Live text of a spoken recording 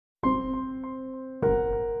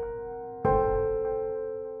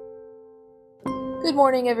Good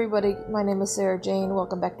morning, everybody. My name is Sarah Jane.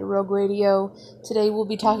 Welcome back to Rogue Radio. Today we'll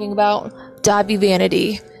be talking about Dahvie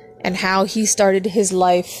Vanity and how he started his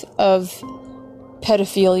life of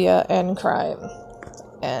pedophilia and crime.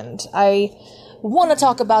 And I want to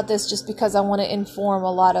talk about this just because I want to inform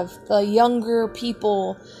a lot of the younger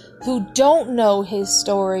people who don't know his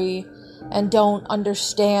story and don't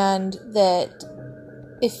understand that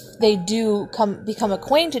if they do become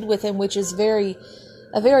acquainted with him, which is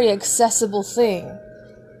a very accessible thing,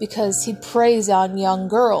 because he preys on young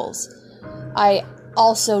girls. I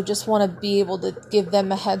also just want to be able to give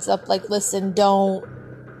them a heads up, like, listen, don't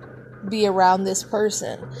be around this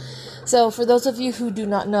person. So for those of you who do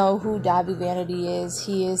not know who Dahvie Vanity is,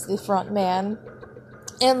 he is the front man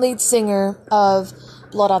and lead singer of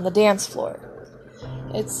Blood on the Dance Floor.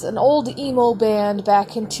 It's an old emo band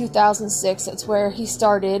back in 2006. That's where he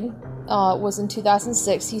started. Was in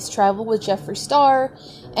 2006. He's traveled with Jeffree Star,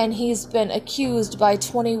 and he's been accused by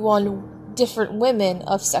 21 different women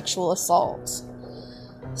of sexual assault.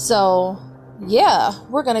 So, yeah,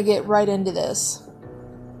 we're gonna get right into this.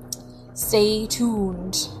 Stay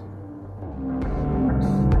tuned.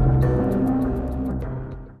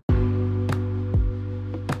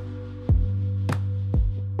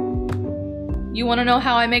 You want to know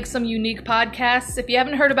how I make some unique podcasts? If you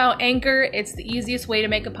haven't heard about Anchor, it's the easiest way to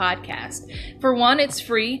make a podcast. For one, it's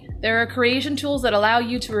free. There are creation tools that allow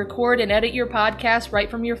you to record and edit your podcast right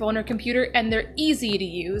from your phone or computer, and they're easy to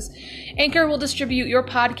use. Anchor will distribute your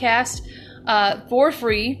podcast for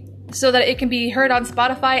free so that it can be heard on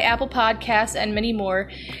Spotify, Apple Podcasts, and many more.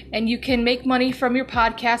 And you can make money from your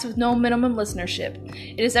podcast with no minimum listenership.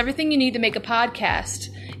 It is everything you need to make a podcast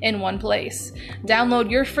in one place. Download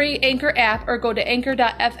your free Anchor app or go to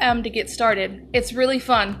anchor.fm to get started. It's really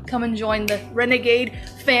fun. Come and join the Renegade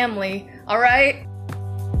family, all right?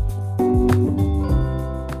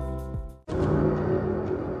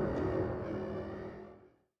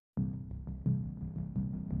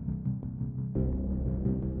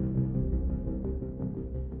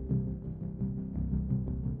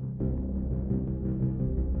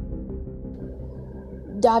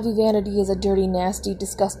 Dahvie Vanity is a dirty, nasty,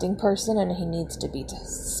 disgusting person, and he needs to be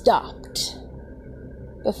stopped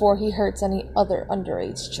before he hurts any other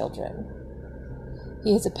underage children.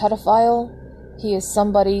 He is a pedophile. He is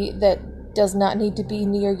somebody that does not need to be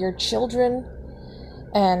near your children,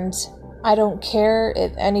 and I don't care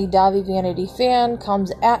if any Dahvie Vanity fan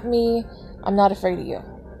comes at me. I'm not afraid of you.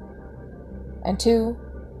 And two,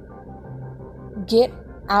 get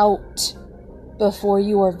out before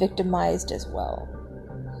you are victimized as well.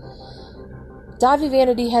 Dahvie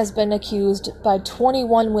Vanity has been accused by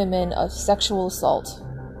 21 women of sexual assault.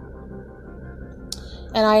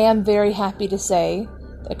 And I am very happy to say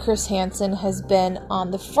that Chris Hansen has been on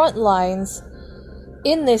the front lines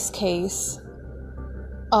in this case,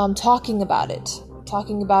 talking about it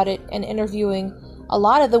and interviewing a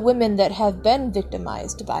lot of the women that have been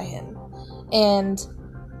victimized by him. And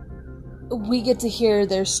we get to hear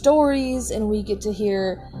their stories, and we get to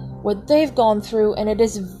hear what they've gone through, and it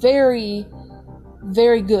is very,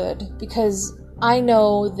 very good, because I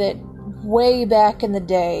know that way back in the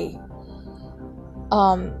day,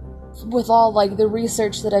 with all like the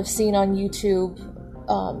research that I've seen on YouTube,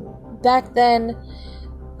 back then,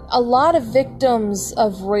 a lot of victims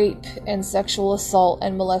of rape and sexual assault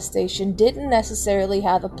and molestation didn't necessarily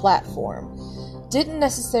have a platform, didn't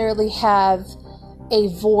necessarily have a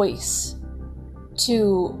voice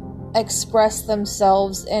to express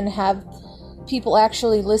themselves and have people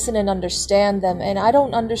actually listen and understand them. And I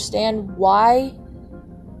don't understand why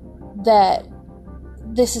that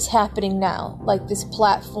this is happening now, like this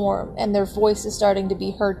platform, and their voice is starting to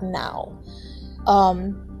be heard now.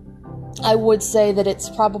 I would say that it's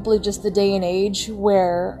probably just the day and age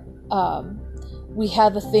where we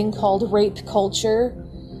have a thing called rape culture.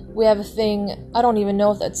 We have a thing, I don't even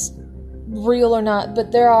know if that's real or not,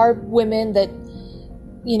 but there are women that,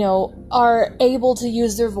 you know, are able to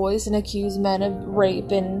use their voice and accuse men of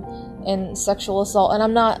rape and sexual assault. And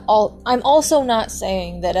I'm also not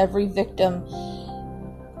saying that every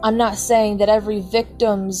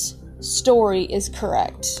victim's story is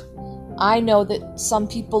correct. I know that some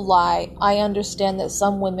people lie. I understand that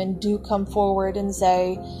some women do come forward and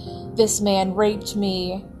say, this man raped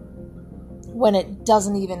me, when it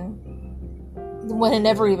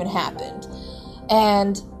never even happened.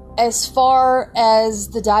 And as far as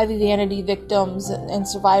the Dahvie Vanity victims and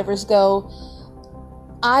survivors go,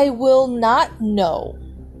 I will not know,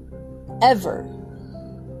 ever,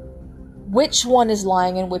 which one is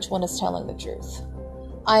lying and which one is telling the truth.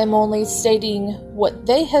 I am only stating what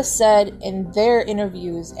they have said in their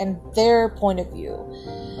interviews and their point of view.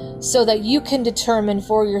 so that you can determine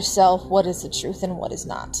for yourself what is the truth and what is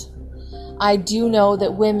not. I do know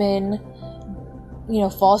that women,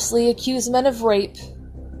 falsely accuse men of rape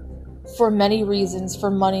for many reasons, for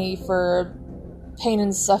money, for pain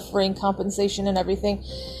and suffering, compensation, and everything.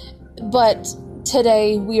 But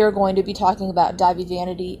today we are going to be talking about Dahvie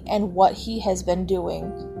Vanity and what he has been doing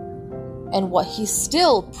and what he's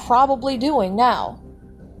still probably doing now.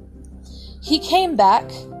 He came back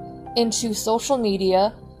into social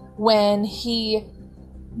media when he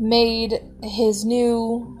made his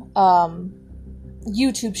new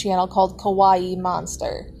YouTube channel called Kawaii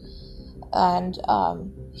Monster, and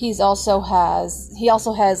he also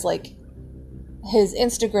has like his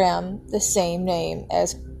Instagram the same name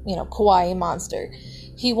as Kawaii Monster.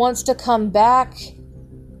 He wants to come back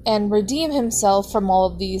and redeem himself from all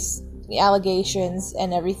of these allegations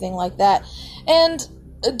and everything like that. And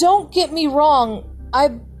don't get me wrong,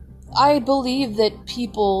 I believe that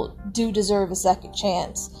people do deserve a second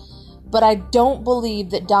chance, but I don't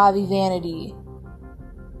believe that Dahvie Vanity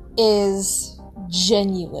is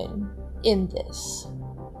genuine in this.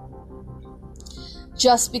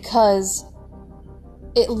 Just because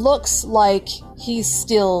it looks like he's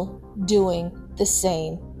still doing the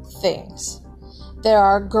same things. There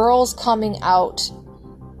are girls coming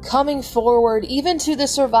forward, even to the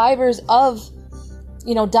survivors of,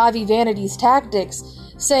 Dahvie Vanity's tactics,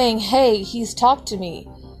 saying, hey, he's talked to me.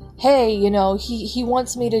 Hey, he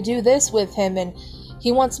wants me to do this with him, and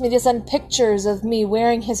he wants me to send pictures of me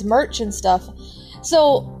wearing his merch and stuff.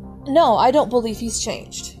 So, no, I don't believe he's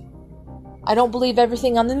changed. I don't believe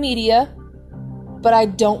everything on the media, but I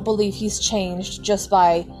don't believe he's changed just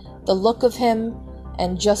by the look of him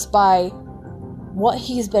and just by what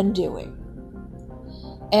he's been doing.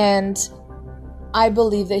 And I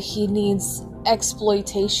believe that he needs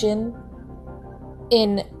exploitation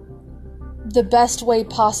in the best way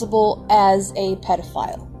possible as a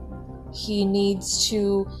pedophile. He needs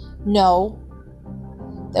to know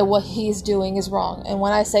that what he's doing is wrong. And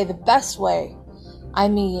when I say the best way, I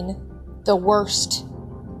mean the worst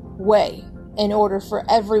way, in order for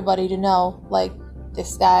everybody to know, like,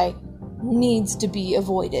 this guy needs to be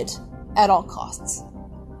avoided at all costs.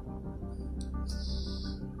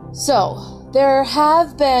 So, there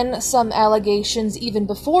have been some allegations even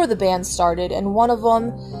before the ban started, and one of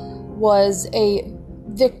them was a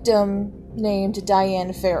victim named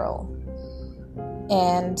Diane Farrell.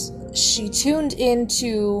 And she tuned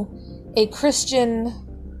into a Christian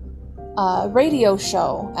radio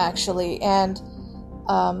show, actually, and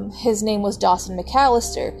his name was Dawson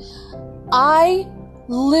McAllister.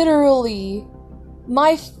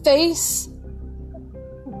 My face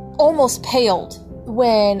almost paled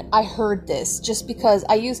when I heard this, just because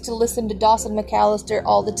I used to listen to Dawson McAllister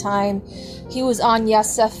all the time. He was on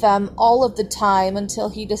Yes FM all of the time until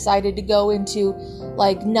he decided to go into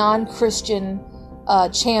like non-Christian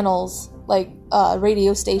channels, like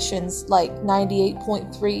radio stations like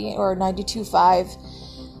 98.3 or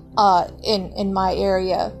 92.5 in my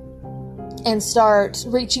area, and start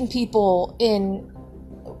reaching people in,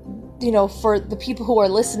 for the people who are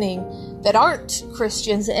listening that aren't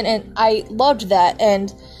Christians, and I loved that.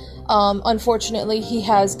 And unfortunately, he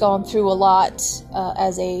has gone through a lot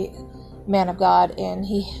as a man of God, and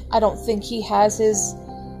I don't think he has his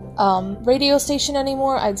radio station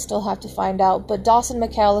anymore. I'd still have to find out, but Dawson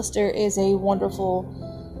McAllister is a wonderful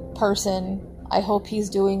person. I hope he's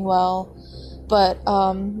doing well. But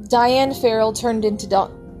Diane Farrell tuned into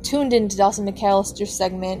Dawson McAllister's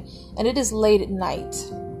segment, and it is late at night.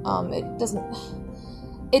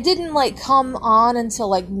 It didn't like come on until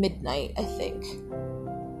like midnight, I think.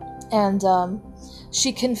 And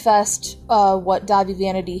she confessed what Dahvie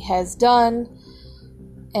Vanity has done,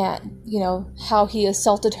 and how he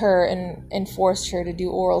assaulted her and forced her to do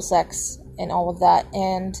oral sex and all of that.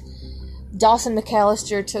 And Dawson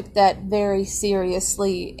McAllister took that very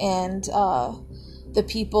seriously, and the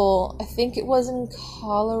people, I think it was in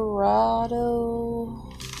Colorado,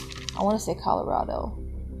 I want to say Colorado,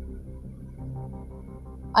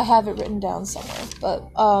 I have it written down somewhere, but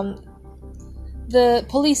the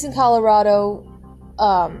police in Colorado,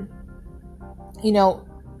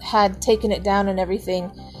 had taken it down and everything,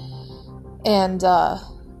 and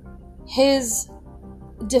his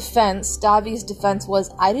defense, Dahvie's defense, was,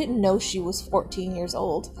 I didn't know she was 14 years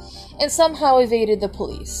old, and somehow evaded the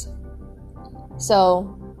police.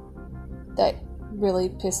 So that really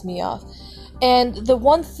pissed me off. And the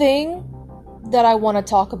one thing that I want to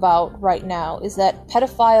talk about right now is that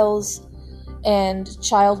pedophiles and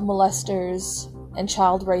child molesters and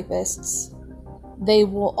child rapists, they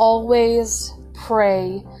will always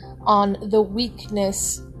prey on the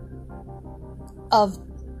weakness of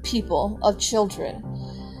people, of children.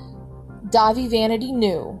 Dahvie Vanity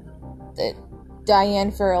knew that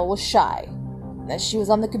Diane Farrell was shy, that she was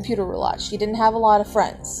on the computer a lot. She didn't have a lot of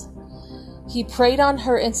friends. He preyed on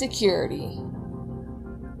her insecurity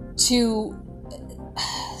to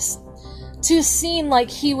seem like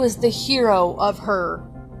he was the hero of her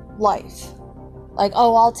life. Like,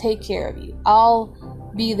 oh, I'll take care of you.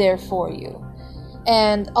 I'll be there for you.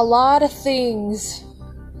 And a lot of things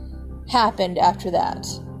happened after that.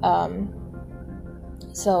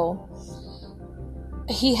 So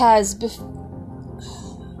he has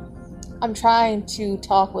I'm trying to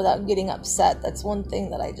talk without getting upset. That's one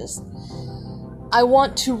thing that I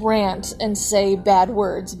want to rant and say bad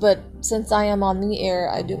words, but since I am on the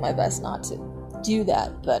air, I do my best not to do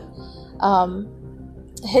that. But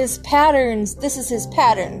his patterns, this is his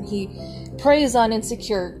pattern. He preys on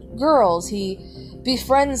insecure girls. He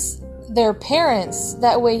befriends their parents.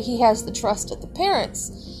 That way he has the trust of the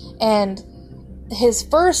parents. And his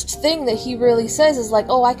first thing that he really says is like,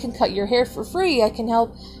 oh, I can cut your hair for free. I can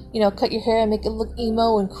help, cut your hair and make it look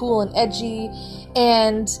emo and cool and edgy.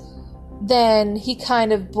 And then he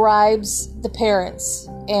kind of bribes the parents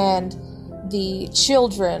and the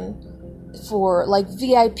children for like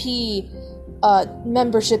VIP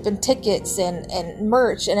membership and tickets and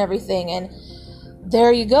merch and everything. And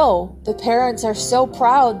there you go. The parents are so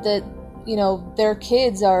proud that, their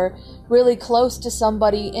kids are really close to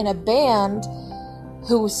somebody in a band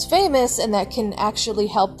who's famous and that can actually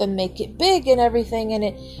help them make it big and everything.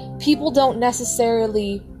 And people don't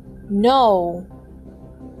necessarily knew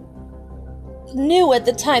at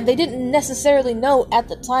the time. They didn't necessarily know at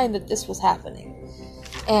the time that this was happening.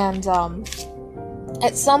 And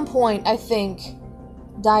at some point, I think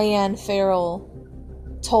Diane Farrell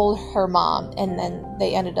told her mom, and then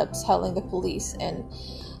they ended up telling the police. And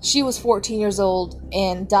she was 14 years old,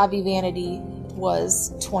 and Dahvie Vanity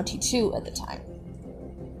was 22 at the time.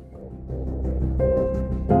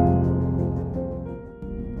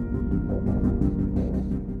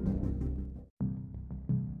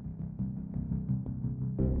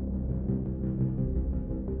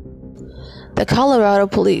 The Colorado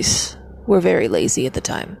police were very lazy at the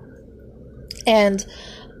time. And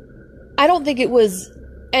I don't think it was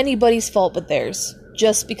anybody's fault but theirs.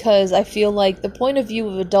 Just because I feel like the point of view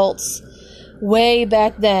of adults way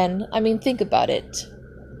back then, I mean, think about it.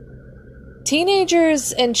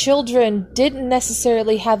 Teenagers and children didn't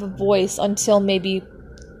necessarily have a voice until maybe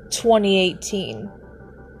 2018.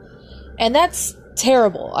 And that's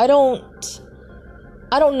terrible. I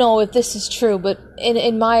don't know if this is true, but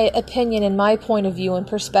in my opinion, in my point of view and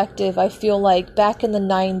perspective, I feel like back in the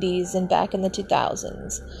 90s and back in the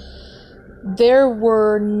 2000s, there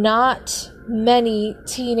were not many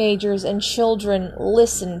teenagers and children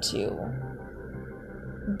listened to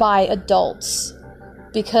by adults,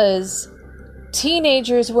 because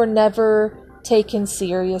teenagers were never taken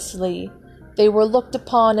seriously. They were looked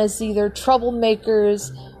upon as either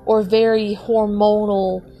troublemakers or very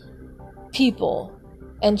hormonal people.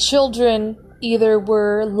 And children either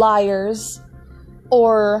were liars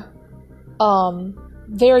or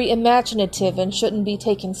very imaginative and shouldn't be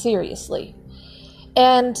taken seriously.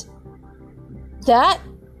 And that,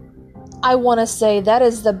 I want to say, that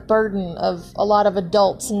is the burden of a lot of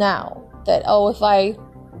adults now. That, oh, if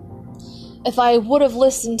I would have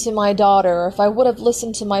listened to my daughter, or if I would have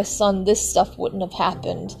listened to my son, this stuff wouldn't have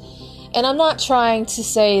happened. And I'm not trying to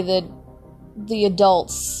say that the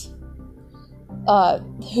adults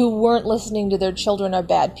who weren't listening to their children are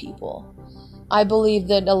bad people. I believe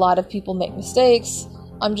that a lot of people make mistakes.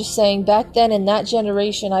 I'm just saying, back then in that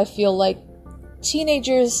generation, I feel like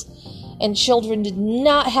teenagers and children did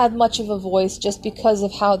not have much of a voice just because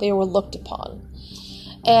of how they were looked upon.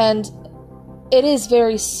 And it is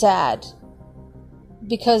very sad,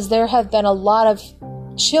 because there have been a lot of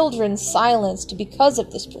children silenced because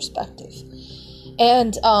of this perspective.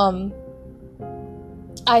 And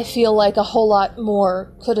I feel like a whole lot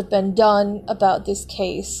more could have been done about this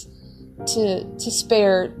case to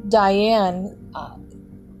spare Diane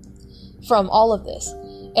from all of this.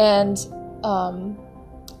 And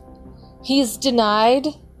he's denied,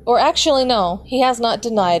 or actually no, he has not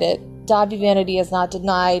denied it. Dahvie Vanity has not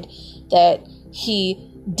denied that he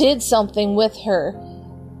did something with her.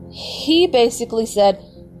 He basically said,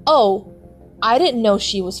 oh, I didn't know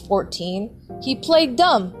she was 14. He played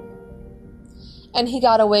dumb. And he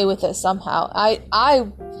got away with it somehow.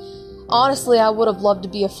 I honestly, I would have loved to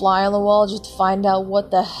be a fly on the wall just to find out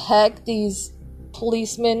what the heck these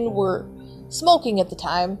policemen were smoking at the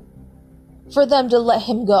time for them to let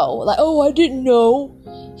him go. Like, oh, I didn't know.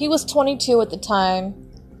 He was 22 at the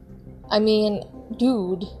time. I mean,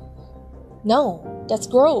 dude, no. That's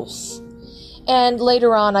gross. And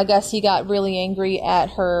later on, I guess he got really angry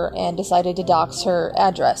at her and decided to dox her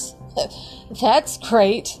address. That's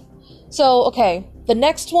great. So, okay, the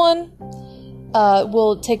next one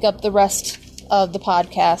will take up the rest of the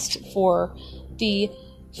podcast for the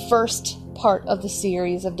first part of the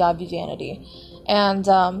series of Dahvie Vanity. And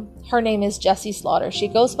her name is Jessie Slaughter. She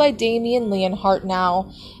goes by Damien Leonhardt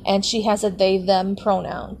now, and she has a they-them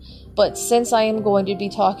pronoun. But since I am going to be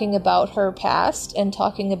talking about her past and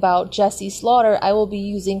talking about Jessie Slaughter, I will be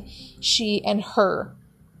using she and her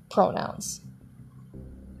pronouns.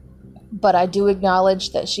 But I do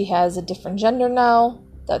acknowledge that she has a different gender now.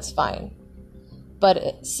 That's fine.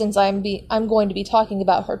 But since I'm going to be talking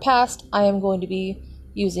about her past, I am going to be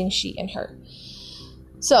using she and her.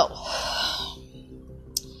 So,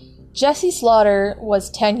 Jessie Slaughter was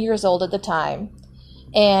 10 years old at the time,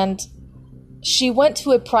 and she went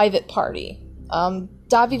to a private party.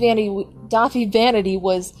 Dahvie Vanity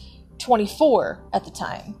was 24 at the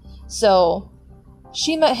time. So,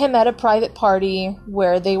 she met him at a private party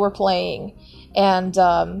where they were playing, and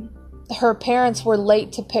her parents were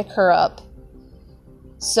late to pick her up.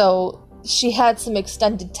 So, she had some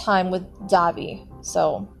extended time with Dahvie.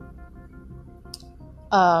 So,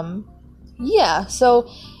 yeah. So,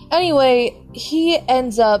 anyway, he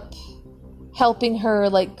ends up helping her,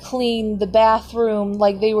 like, clean the bathroom.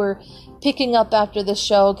 Like, they were picking up after the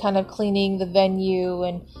show, kind of cleaning the venue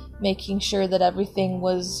and making sure that everything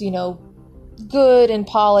was, good and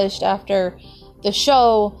polished after the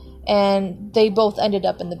show. And they both ended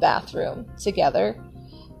up in the bathroom together,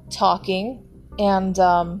 talking. And,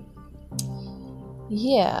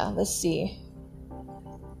 yeah, let's see.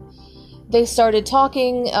 They started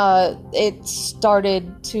talking. It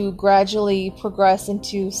started to gradually progress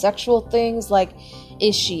into sexual things, like,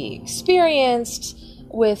 is she experienced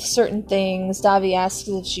with certain things? Dahvie asked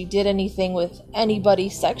if she did anything with anybody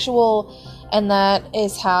sexual, and that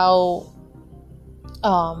is how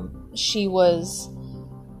she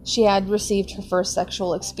had received her first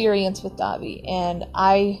sexual experience with Dahvie. And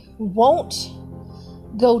I won't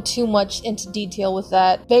go too much into detail with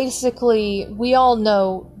that. Basically, we all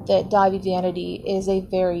know that Dahvie Vanity is a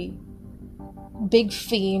very big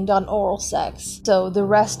fiend on oral sex, so the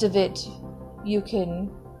rest of it you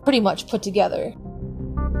can pretty much put together.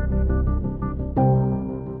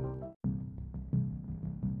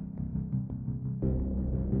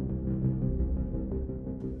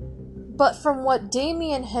 But from what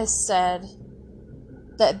Damien has said,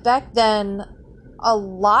 that back then a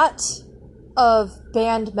lot of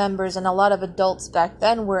band members and a lot of adults back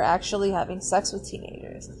then were actually having sex with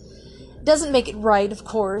teenagers. Doesn't make it right, of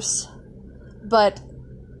course, but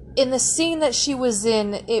in the scene that she was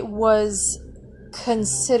in, it was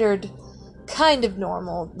considered kind of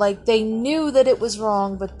normal. Like, they knew that it was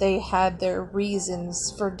wrong, but they had their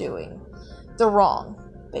reasons for doing the wrong,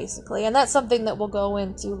 basically. And that's something that we'll go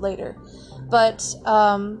into later. But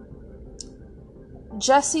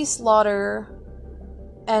Jessie Slaughter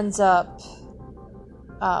ends up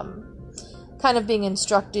kind of being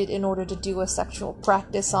instructed in order to do a sexual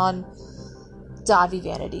practice on Dahvie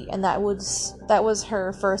Vanity, and that was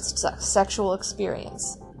her first sexual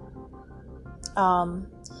experience.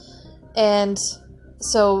 And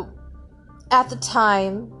so at the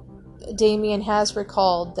time, Damien has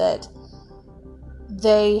recalled that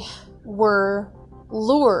they were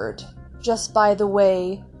lured just by the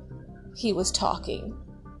way he was talking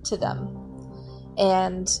to them.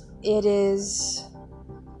 And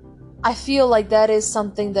I feel like that is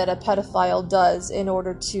something that a pedophile does in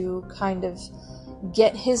order to kind of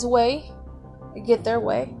get their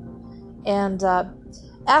way. And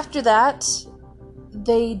after that,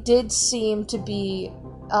 they did seem to be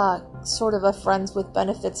sort of a friends with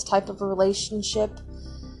benefits type of a relationship.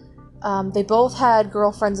 They both had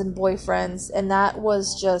girlfriends and boyfriends, and that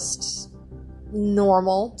was just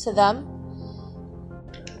normal to them.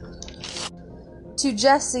 To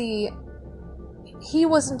Jessie, he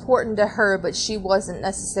was important to her, but she wasn't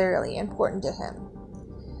necessarily important to him.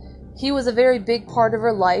 He was a very big part of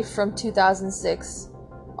her life from 2006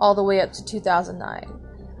 all the way up to 2009.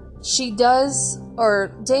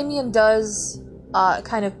 Damien does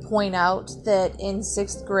kind of point out that in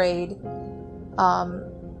 6th grade,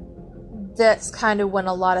 that's kind of when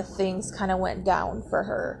a lot of things kind of went down for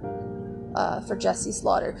her, for Jessie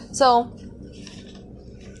Slaughter. So,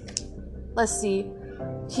 let's see.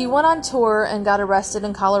 He went on tour and got arrested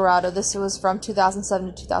in Colorado. This was from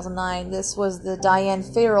 2007 to 2009. This was the Diane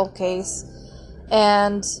Farrell case.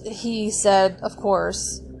 And he said, of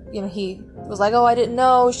course, he was like, oh, I didn't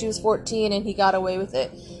know, she was 14, and he got away with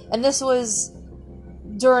it. And this was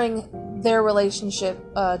during their relationship,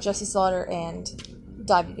 Jessie Slaughter and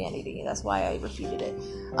Dahvie Vanity. That's why I repeated it.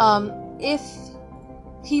 If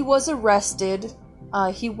he was arrested,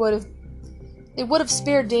 it would have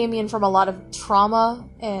spared Damien from a lot of trauma,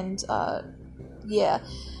 and yeah,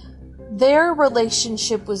 their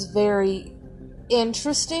relationship was very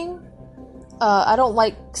interesting. I don't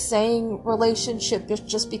like saying relationship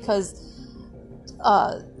just because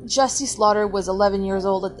Jesse Slaughter was 11 years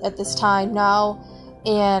old at this time now,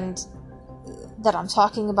 and that I'm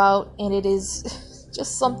talking about, and it is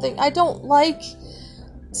just something I don't like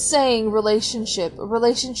saying relationship. A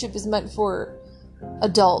relationship is meant for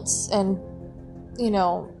adults, and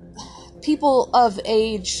people of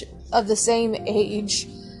the same age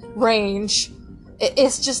range.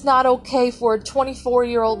 It's just not okay for a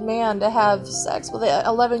 24-year-old man to have sex with an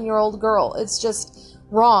 11-year-old girl. It's just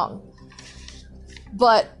wrong.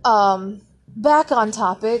 But, back on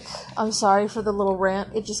topic. I'm sorry for the little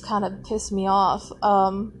rant. It just kind of pissed me off.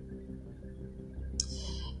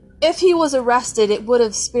 If he was arrested, it would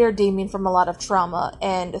have spared Damien from a lot of trauma.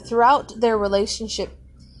 And throughout their relationship,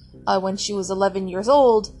 when she was 11 years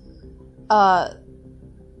old,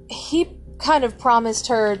 he kind of promised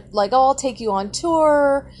her, like, oh, I'll take you on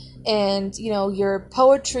tour, and, your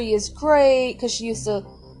poetry is great, because she used to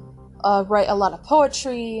write a lot of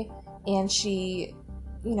poetry, and she,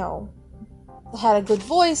 had a good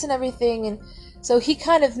voice and everything, and so he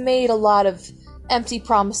kind of made a lot of empty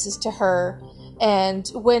promises to her, and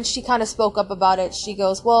when she kind of spoke up about it, she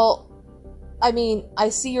goes, well, I mean, I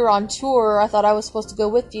see you're on tour, I thought I was supposed to go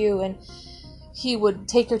with you, and he would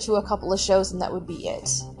take her to a couple of shows, and that would be it.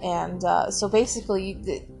 And so basically,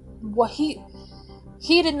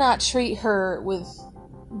 he did not treat her with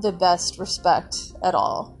the best respect at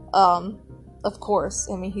all. Of course,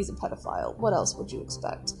 I mean, he's a pedophile. What else would you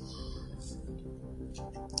expect?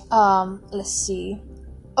 Let's see.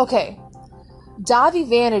 Okay, Dahvie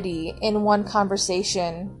Vanity, in one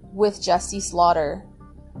conversation with Jesse Slaughter,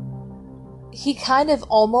 he kind of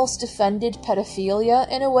almost defended pedophilia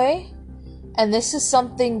in a way. And this is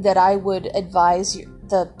something that I would advise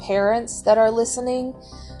the parents that are listening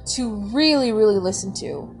to really, really listen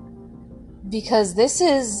to. Because this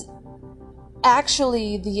is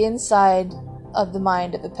actually the inside of the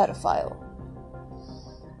mind of a pedophile.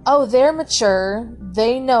 Oh, they're mature.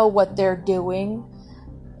 They know what they're doing.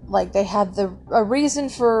 Like, they have a reason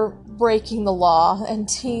for breaking the law. And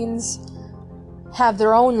teens have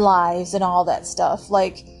their own lives and all that stuff.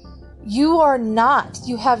 Like, you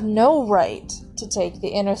have no right to take the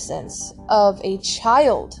innocence of a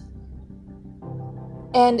child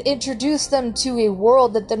and introduce them to a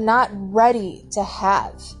world that they're not ready to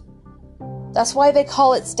have. That's why they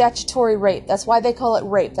call it statutory rape. That's why they call it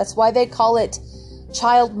rape. That's why they call it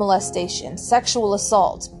child molestation, sexual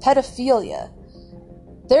assault, pedophilia.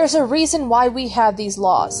 There's a reason why we have these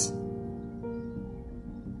laws.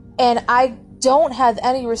 And I don't have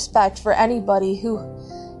any respect for anybody who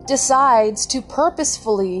decides to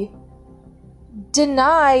purposefully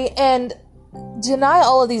deny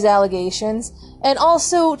all of these allegations, and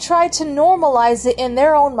also try to normalize it in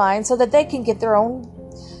their own mind so that they can get their own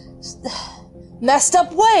messed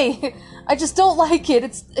up way. I just don't like it.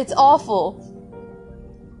 It's awful.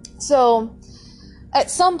 So at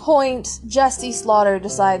some point, Jesse Slaughter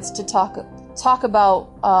decides to talk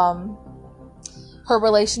about her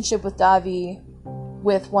relationship with Dahvie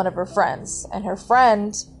with one of her friends, and her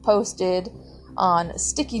friend posted on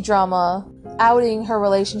Sticky Drama outing her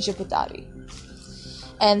relationship with Dahvie.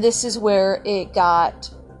 And this is where it got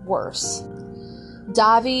worse.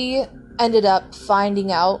 Dahvie ended up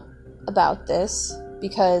finding out about this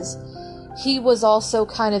because he was also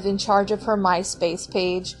kind of in charge of her MySpace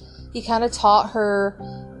page. He kind of taught her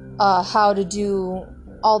how to do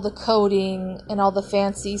all the coding and all the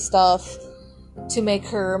fancy stuff to make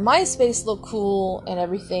her MySpace look cool and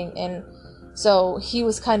everything, and so he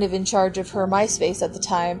was kind of in charge of her MySpace at the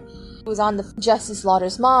time. He was on the Jesse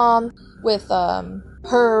Slaughter's mom with,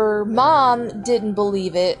 her mom didn't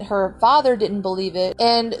believe it, her father didn't believe it,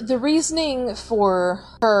 and the reasoning for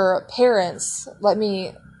her parents, let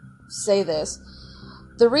me say this,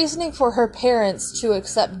 the reasoning for her parents to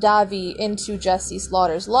accept Dahvie into Jesse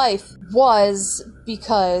Slaughter's life was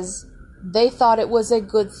because they thought it was a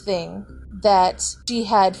good thing that she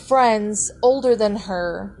had friends older than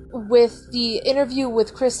her. With the interview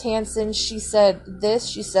with Chris Hansen, she said,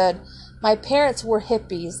 my parents were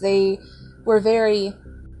hippies. They were very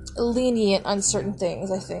lenient on certain things,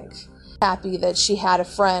 I think. Happy that she had a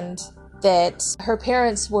friend that her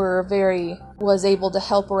parents was able to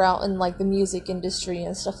help her out in, like, the music industry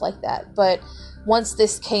and stuff like that. But once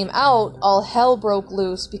this came out, all hell broke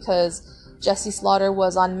loose because Jesse Slaughter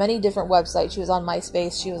was on many different websites. She was on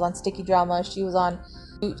MySpace, she was on Sticky Drama, she was on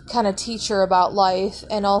kind of teach her about life,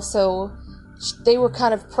 and also they were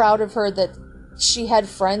kind of proud of her that she had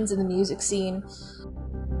friends in the music scene.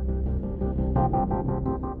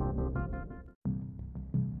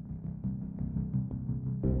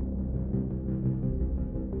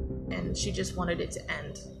 And she just wanted it to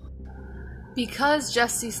end. Because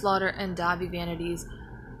Jessie Slaughter and Dahvie Vanity's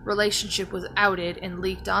relationship was outed and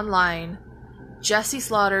leaked online, Jessie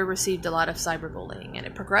Slaughter received a lot of cyberbullying, and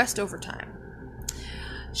it progressed over time.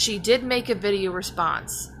 She did make a video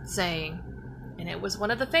response saying, and it was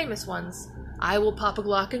one of the famous ones, "I will pop a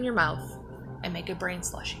Glock in your mouth and make a brain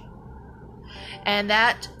slushy." And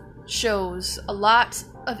that shows a lot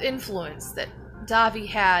of influence that Dahvie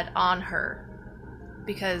had on her,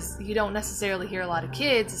 because you don't necessarily hear a lot of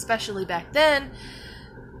kids, especially back then,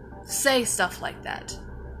 say stuff like that.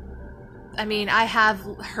 I mean, I have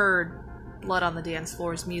heard Blood on the Dance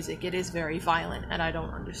Floor's music. It is very violent, and I don't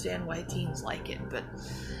understand why teens like it, but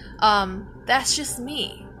that's just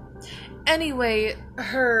me. Anyway,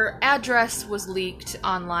 her address was leaked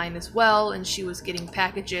online as well, and she was getting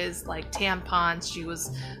packages like tampons. She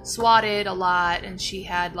was swatted a lot, and she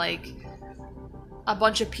had like a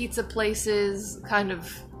bunch of pizza places kind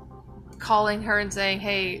of calling her and saying,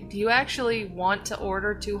 "Hey, do you actually want to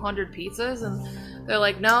order 200 pizzas?" And they're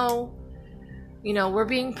like, "No, you know, we're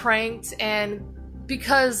being pranked." And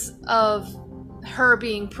because of her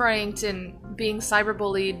being pranked and being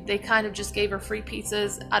cyberbullied, they kind of just gave her free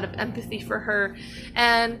pizzas out of empathy for her.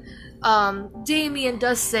 And Damien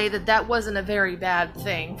does say that that wasn't a very bad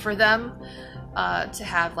thing for them to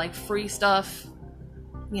have like free stuff.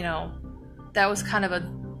 You know, that was kind of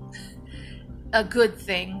a good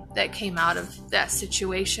thing that came out of that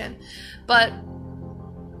situation. But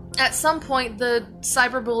at some point, the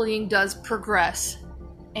cyberbullying does progress,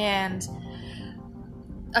 and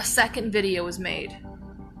a second video was made.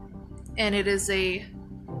 And it is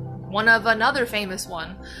one of another famous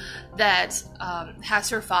one that has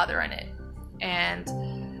her father in it. And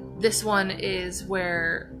this one is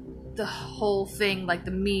where the whole thing, like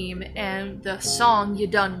the meme and the song "You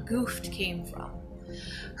Done Goofed" came from.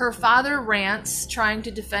 Her father rants trying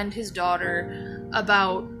to defend his daughter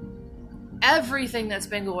about everything that's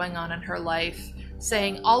been going on in her life,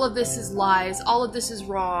 saying all of this is lies, all of this is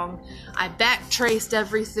wrong, I backtraced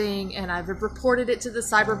everything, and I've reported it to the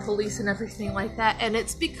cyber police and everything like that, and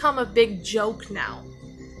it's become a big joke now,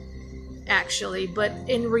 actually. But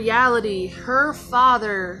in reality, her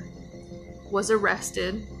father was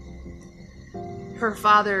arrested. Her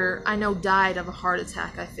father, I know, died of a heart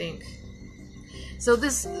attack, I think. So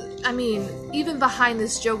this, I mean, even behind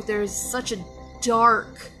this joke, there's such a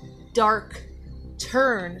dark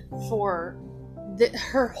turn for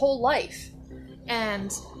her whole life,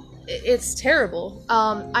 and it's terrible.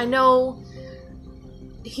 I know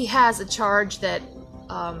he has a charge that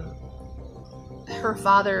her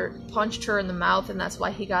father punched her in the mouth, and that's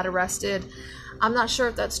why he got arrested. I'm not sure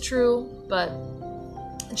if that's true, but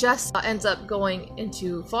Jess ends up going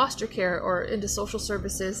into foster care or into social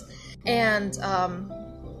services, and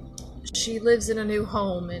she lives in a new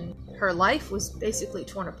home, and her life was basically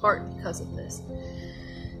torn apart because of this.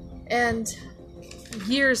 And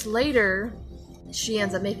years later, she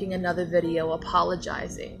ends up making another video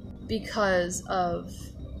apologizing because of,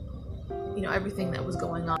 you know, everything that was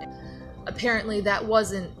going on. Apparently that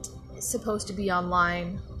wasn't supposed to be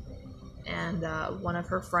online, and one of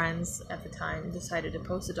her friends at the time decided to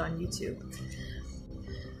post it on YouTube.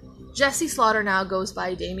 Jessie Slaughter now goes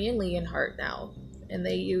by Damien Leonhardt now, and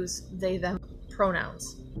they use they/them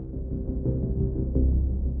pronouns.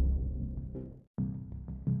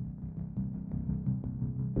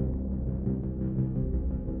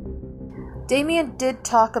 Damien did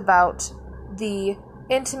talk about the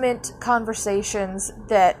intimate conversations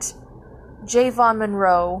that Javon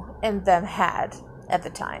Monroe and them had at the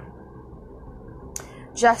time.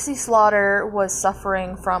 Jessie Slaughter was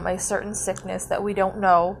suffering from a certain sickness that we don't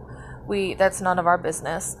know. That's none of our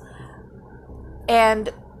business. And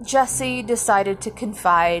Jessie decided to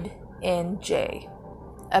confide in Jay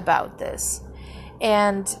about this.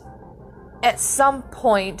 And at some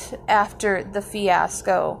point after the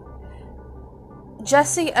fiasco,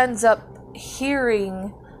 Jessie ends up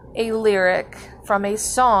hearing a lyric from a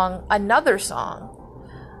song, another song,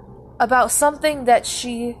 about something that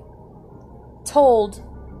she told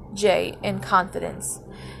Jay in confidence.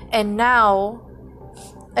 And now,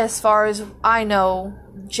 as far as I know,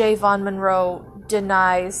 Javon Monroe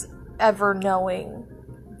denies ever knowing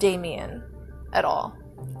Damien at all.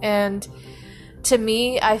 And to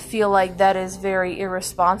me, I feel like that is very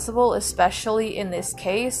irresponsible, especially in this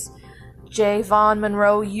case. Javon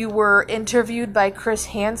Monroe, you were interviewed by Chris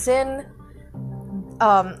Hansen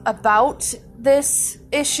about this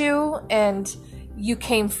issue, and you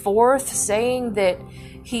came forth saying that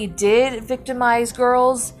he did victimize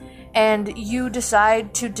girls, and you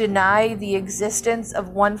decide to deny the existence of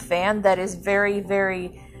one fan that is very,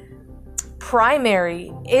 very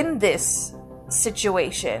primary in this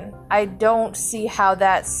situation. I don't see how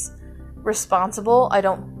that's responsible. I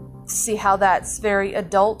don't see how that's very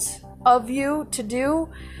adult of you to do.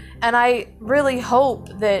 And I really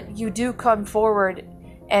hope that you do come forward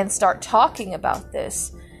and start talking about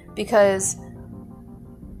this, because,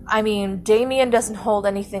 I mean, Damien doesn't hold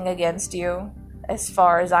anything against you, as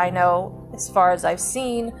far as I know, as far as I've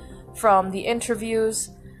seen from the interviews.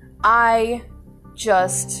 I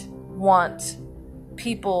just want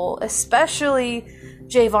people, especially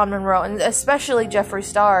Javon Monroe, and especially Jeffree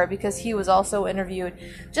Star, because he was also interviewed,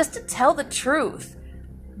 just to tell the truth.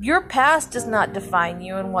 Your past does not define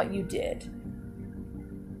you and what you did.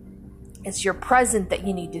 It's your present that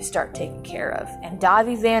you need to start taking care of. And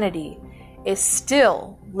Dahvie Vanity is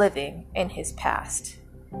still living in his past.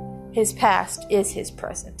 His past is his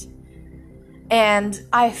present. And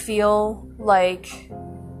I feel like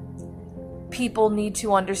people need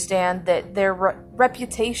to understand that their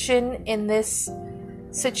reputation in this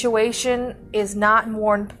situation is not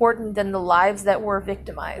more important than the lives that were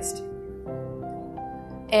victimized.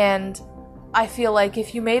 And I feel like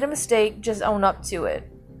if you made a mistake, just own up to it.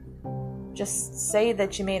 Just say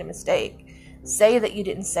that you made a mistake. Say that you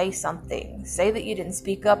didn't say something. Say that you didn't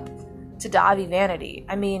speak up to Dahvie Vanity.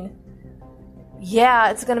 I mean, yeah,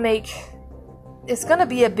 it's gonna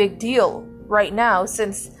be a big deal right now,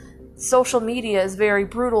 since social media is very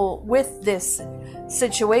brutal with this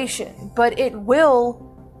situation, but it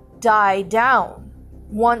will die down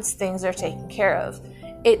once things are taken care of.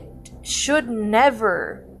 It should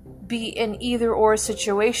never be an either or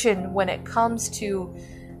situation when it comes to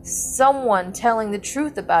someone telling the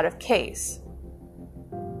truth about a case.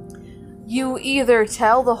 You either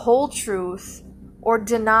tell the whole truth or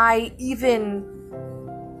deny even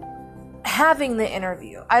having the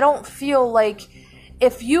interview. I don't feel like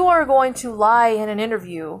if you are going to lie in an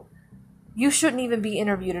interview, you shouldn't even be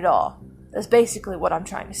interviewed at all. That's basically what I'm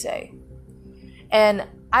trying to say. And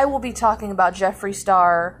I will be talking about Jeffree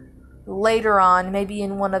Star later on, maybe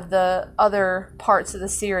in one of the other parts of the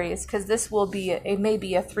series, because this will be it may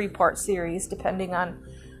be a 3-part series, depending on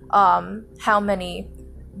how many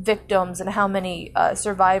victims and how many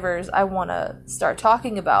survivors I want to start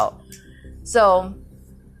talking about. So,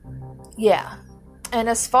 yeah. And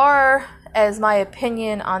as far as my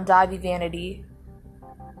opinion on Dahvie Vanity,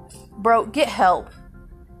 bro, get help.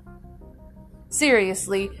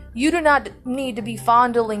 Seriously, you do not need to be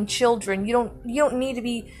fondling children. You don't need to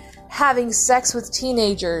be having sex with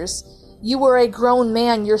teenagers. You are a grown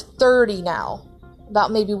man. You're 30 now.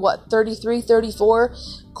 About maybe, 33, 34?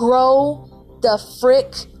 Grow the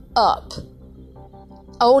frick up.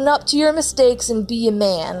 Own up to your mistakes and be a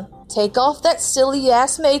man. Take off that silly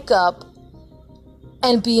ass makeup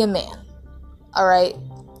and be a man. Alright?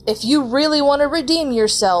 If you really want to redeem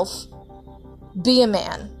yourself, be a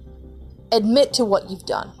man. Admit to what you've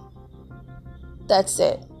done. That's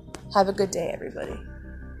it. Have a good day, everybody.